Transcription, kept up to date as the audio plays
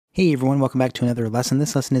Hey everyone, welcome back to another lesson.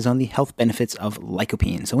 This lesson is on the health benefits of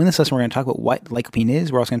lycopene. So in this lesson, we're going to talk about what lycopene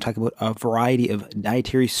is. We're also going to talk about a variety of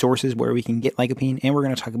dietary sources where we can get lycopene, and we're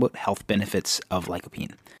going to talk about health benefits of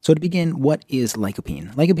lycopene. So to begin, what is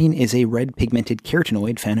lycopene? Lycopene is a red pigmented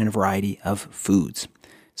keratinoid found in a variety of foods.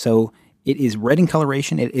 So it is red in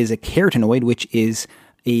coloration. It is a keratinoid, which is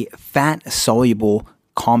a fat-soluble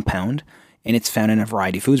compound, and it's found in a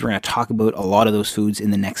variety of foods. We're going to talk about a lot of those foods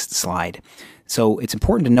in the next slide. So it's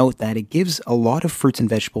important to note that it gives a lot of fruits and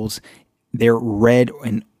vegetables their red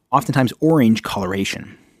and oftentimes orange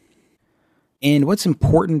coloration. And what's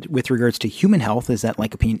important with regards to human health is that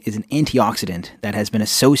lycopene is an antioxidant that has been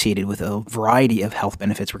associated with a variety of health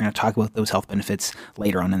benefits. We're going to talk about those health benefits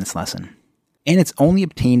later on in this lesson. And it's only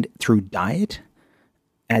obtained through diet,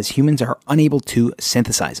 as humans are unable to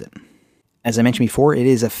synthesize it. As I mentioned before, it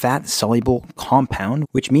is a fat-soluble compound,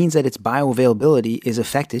 which means that its bioavailability is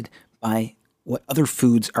affected by what other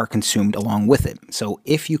foods are consumed along with it. So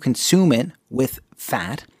if you consume it with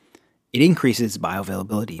fat, it increases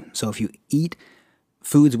bioavailability. So if you eat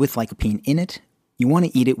foods with lycopene in it, you want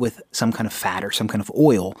to eat it with some kind of fat or some kind of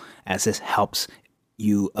oil, as this helps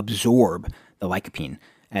you absorb the lycopene,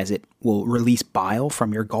 as it will release bile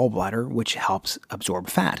from your gallbladder, which helps absorb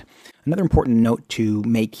fat. Another important note to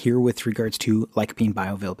make here with regards to lycopene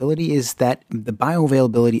bioavailability is that the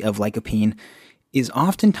bioavailability of lycopene is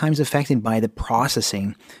oftentimes affected by the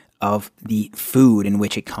processing of the food in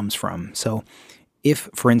which it comes from. So if,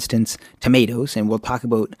 for instance, tomatoes, and we'll talk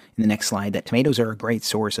about in the next slide that tomatoes are a great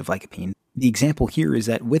source of lycopene. The example here is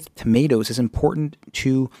that with tomatoes, it's important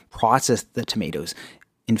to process the tomatoes.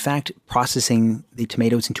 In fact, processing the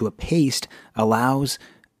tomatoes into a paste allows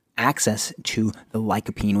access to the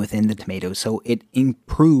lycopene within the tomatoes. So it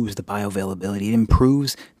improves the bioavailability. It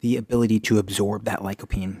improves the ability to absorb that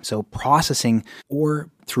lycopene. So processing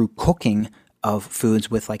or through cooking of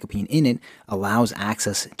foods with lycopene in it allows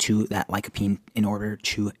access to that lycopene in order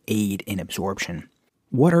to aid in absorption.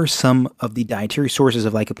 What are some of the dietary sources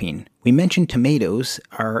of lycopene? We mentioned tomatoes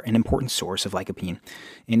are an important source of lycopene,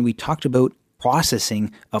 and we talked about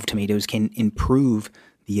processing of tomatoes can improve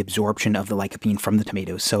the absorption of the lycopene from the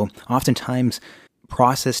tomatoes. So oftentimes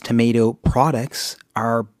processed tomato products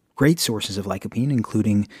are great sources of lycopene,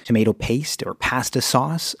 including tomato paste or pasta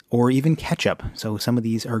sauce or even ketchup. So some of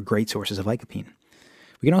these are great sources of lycopene.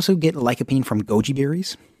 We can also get lycopene from goji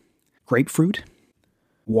berries, grapefruit,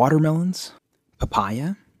 watermelons,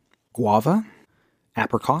 papaya, guava,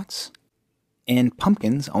 apricots, and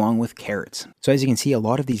pumpkins, along with carrots. So as you can see, a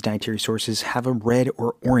lot of these dietary sources have a red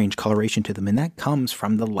or orange coloration to them, and that comes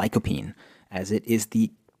from the lycopene, as it is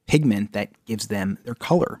the pigment that gives them their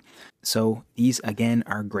color. So these, again,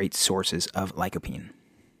 are great sources of lycopene.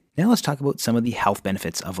 Now let's talk about some of the health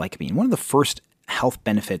benefits of lycopene. One of the first health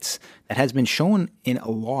benefits that has been shown in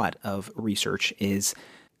a lot of research is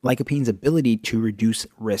lycopene's ability to reduce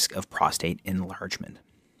risk of prostate enlargement.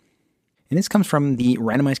 And this comes from the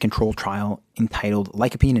randomized control trial entitled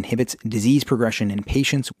Lycopene Inhibits Disease Progression in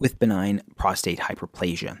Patients with Benign Prostate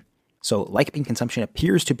Hyperplasia. So lycopene consumption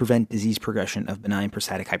appears to prevent disease progression of benign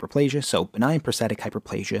prostatic hyperplasia. So benign prostatic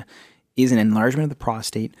hyperplasia is an enlargement of the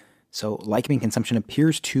prostate. So lycopene consumption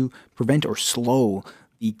appears to prevent or slow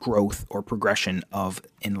the growth or progression of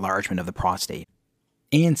enlargement of the prostate.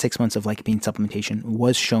 And 6 months of lycopene supplementation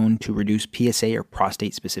was shown to reduce PSA or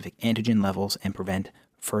prostate-specific antigen levels and prevent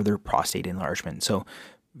further prostate enlargement. So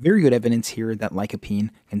very good evidence here that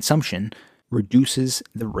lycopene consumption reduces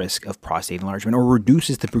the risk of prostate enlargement or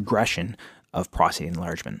reduces the progression of prostate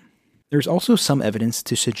enlargement. There's also some evidence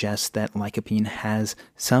to suggest that lycopene has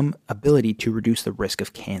some ability to reduce the risk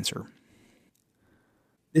of cancer.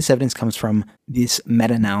 This evidence comes from this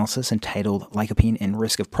meta-analysis entitled Lycopene and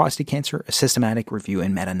Risk of Prostate Cancer, a Systematic Review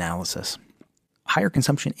and Meta-Analysis. Higher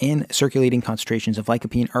consumption and circulating concentrations of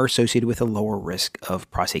lycopene are associated with a lower risk of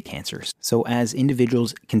prostate cancers. So as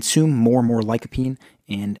individuals consume more and more lycopene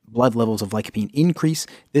and blood levels of lycopene increase,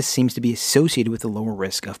 this seems to be associated with a lower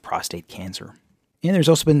risk of prostate cancer. And there's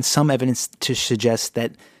also been some evidence to suggest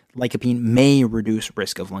that lycopene may reduce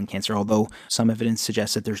risk of lung cancer, although some evidence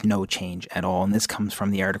suggests that there's no change at all. And this comes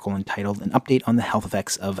from the article entitled An Update on the Health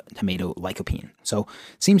Effects of Tomato Lycopene. So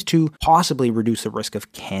it seems to possibly reduce the risk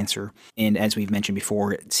of cancer. And as we've mentioned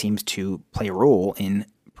before, it seems to play a role in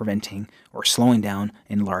preventing or slowing down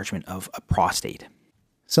enlargement of a prostate.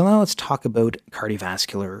 So now let's talk about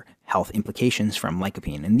cardiovascular health implications from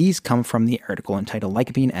lycopene. And these come from the article entitled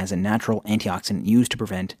Lycopene as a Natural Antioxidant Used to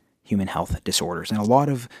Prevent Human Health Disorders. And a lot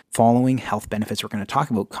of following health benefits we're going to talk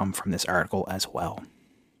about come from this article as well.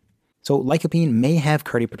 So lycopene may have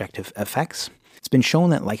cardioprotective effects. It's been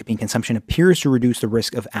shown that lycopene consumption appears to reduce the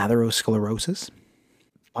risk of atherosclerosis,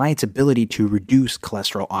 by its ability to reduce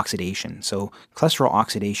cholesterol oxidation. So cholesterol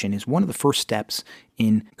oxidation is one of the first steps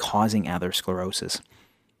in causing atherosclerosis.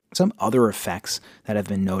 Some other effects that have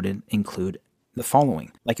been noted include the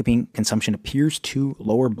following. Lycopene consumption appears to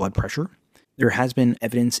lower blood pressure. There has been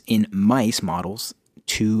evidence in mice models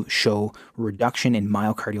to show reduction in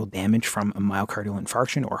myocardial damage from a myocardial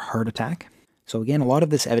infarction or heart attack. So again, a lot of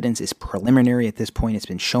this evidence is preliminary at this point. It's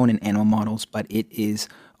been shown in animal models, but it is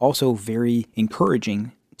also very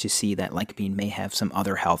encouraging to see that lycopene may have some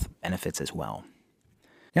other health benefits as well.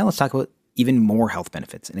 Now let's talk about even more health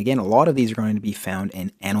benefits. And again, a lot of these are going to be found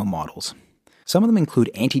in animal models. Some of them include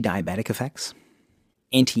anti-diabetic effects,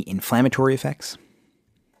 anti-inflammatory effects,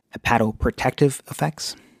 hepatoprotective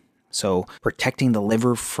effects, so protecting the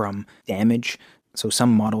liver from damage. So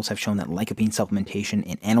some models have shown that lycopene supplementation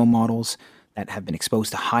in animal models that have been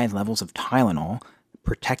exposed to high levels of Tylenol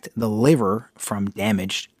protect the liver from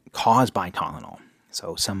damage caused by Tylenol.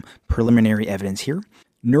 So some preliminary evidence here.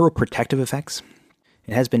 Neuroprotective effects.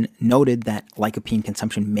 It has been noted that lycopene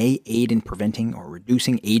consumption may aid in preventing or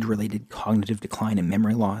reducing age-related cognitive decline and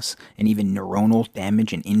memory loss, and even neuronal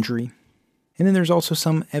damage and injury. And then there's also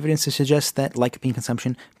some evidence to suggest that lycopene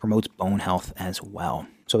consumption promotes bone health as well.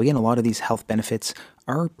 So again, a lot of these health benefits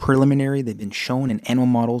are preliminary. They've been shown in animal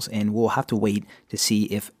models, and we'll have to wait to see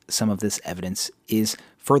if some of this evidence is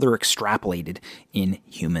further extrapolated in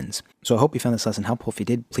humans. So I hope you found this lesson helpful. If you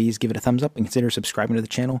did, please give it a thumbs up and consider subscribing to the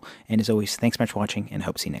channel. And as always, thanks so much for watching, and I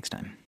hope to see you next time.